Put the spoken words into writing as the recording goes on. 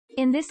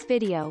In this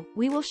video,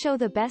 we will show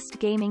the best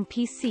gaming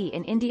PC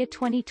in India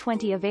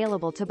 2020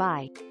 available to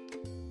buy.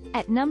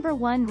 At number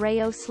 1,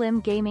 Rayo Slim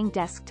Gaming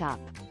Desktop.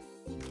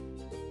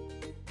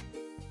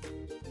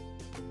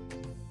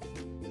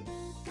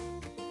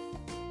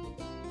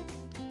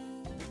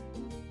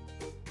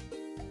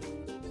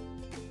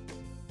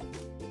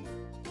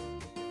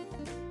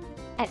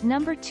 At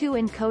number 2,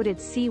 Encoded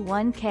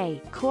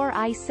C1K Core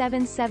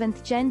i7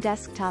 7th Gen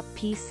Desktop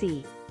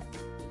PC.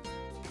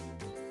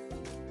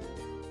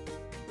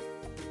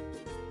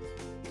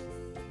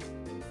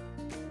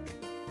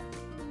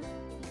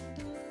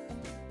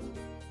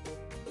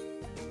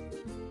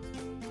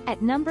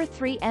 At number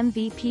 3,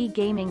 MVP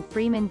Gaming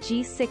Freeman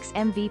G6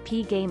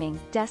 MVP Gaming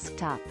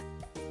Desktop.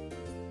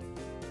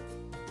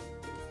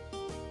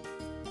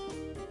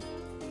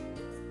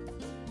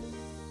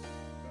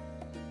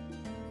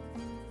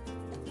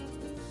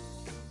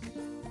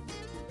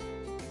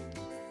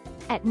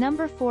 At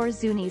number 4,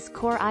 Zoonis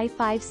Core i5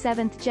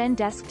 7th Gen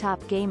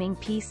Desktop Gaming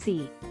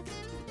PC.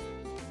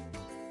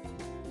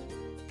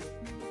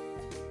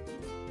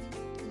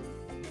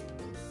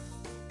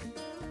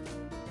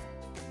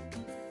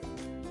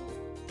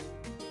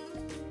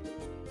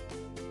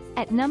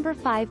 At number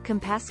 5,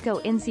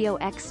 Compassco Inizio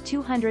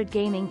X200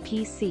 Gaming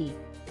PC.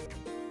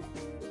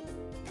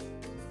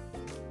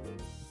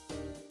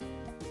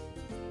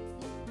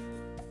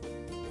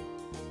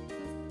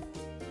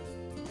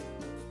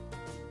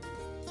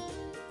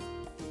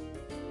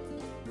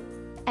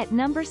 At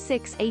number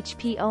 6,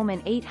 HP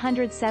Omen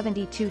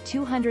 872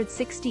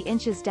 260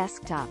 inches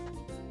Desktop.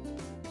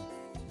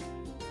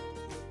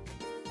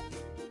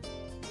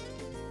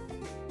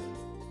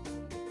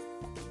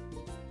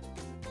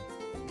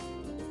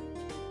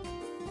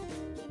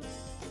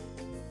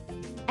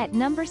 At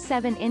number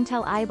 7,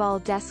 Intel-iball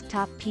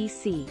Desktop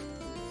PC.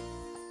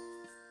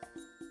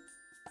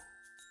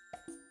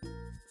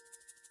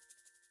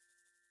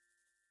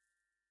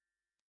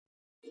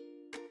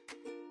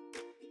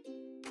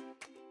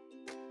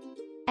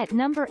 At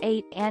number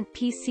 8, Ant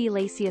PC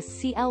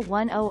Lasius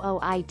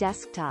CL100i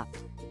Desktop.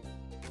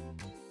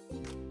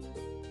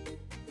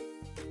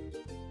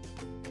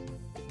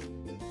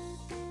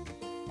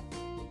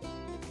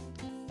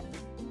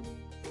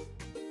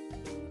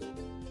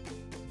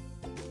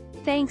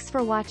 Thanks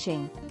for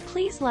watching.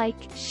 Please like,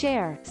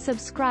 share,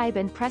 subscribe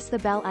and press the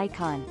bell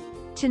icon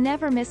to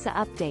never miss an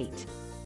update.